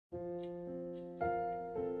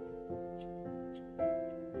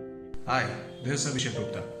Hi, this is Abhishek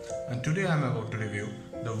Gupta, and today I am about to review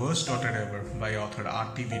The Worst Daughter Ever by author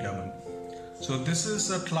Aarti Raman. So this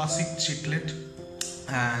is a classic chicklet,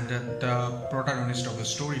 and the protagonist of the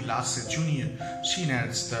story, Lassie Junior, she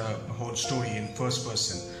narrates the whole story in first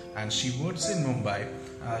person, and she works in Mumbai.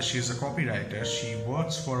 She is a copywriter. She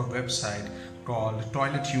works for a website called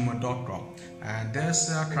toilethumor.com, and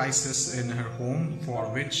there's a crisis in her home for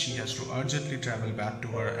which she has to urgently travel back to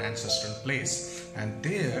her ancestral place, and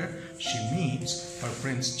there she meets her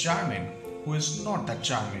Prince Charming, who is not that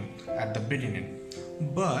charming at the beginning,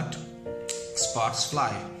 but sparks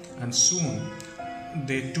fly, and soon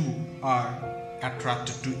they two are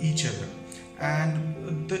attracted to each other.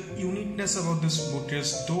 And the uniqueness about this book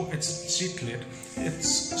is, though it's chicklet,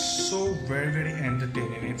 it's so very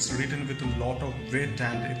entertaining. It's written with a lot of wit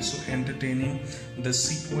and it's so entertaining. The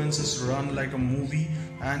sequences run like a movie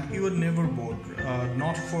and you are never bored.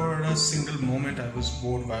 Not for a single moment I was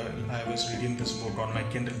bored while I was reading this book on my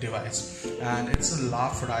Kindle device. And it's a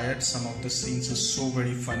laugh riot. Some of the scenes are so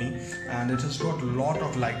very funny, and it has got a lot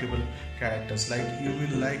of likable characters. Like, you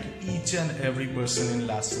will like each and every person in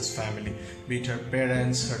Lassie's family, be it her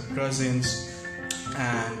parents, her cousins,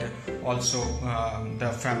 and also the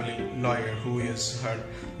family lawyer who is her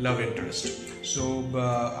love interest. So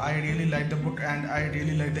I really like the book, and I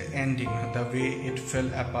really like the ending, the way it fell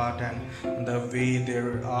apart, and the way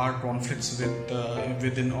there are conflicts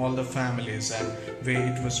within all the families, and way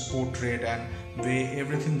it was portrayed, and way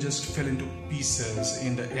everything just fell into pieces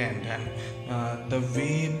in the end, and the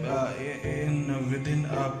way within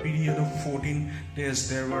a period of 14 days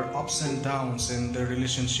there were ups and downs in the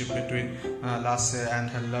relationship between Lassie and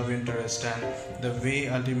her love interest, and the way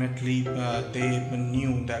ultimately they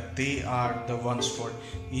knew that they are the ones for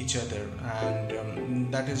each other.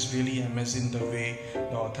 And that is really amazing, the way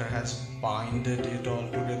the author has bound it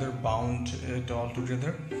all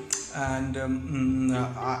together. And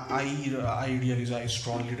I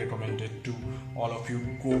strongly recommend it to all of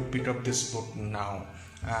you. Go pick up this book now,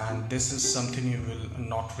 and this is something you will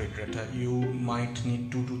not regret. You might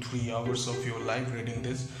need 2 to 3 hours of your life reading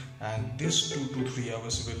this, and this 2 to 3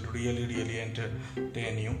 hours will really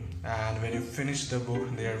entertain you. And when you finish the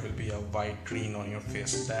book, there will be a white grin on your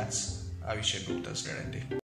face. That's Abhishek Gupta's guarantee.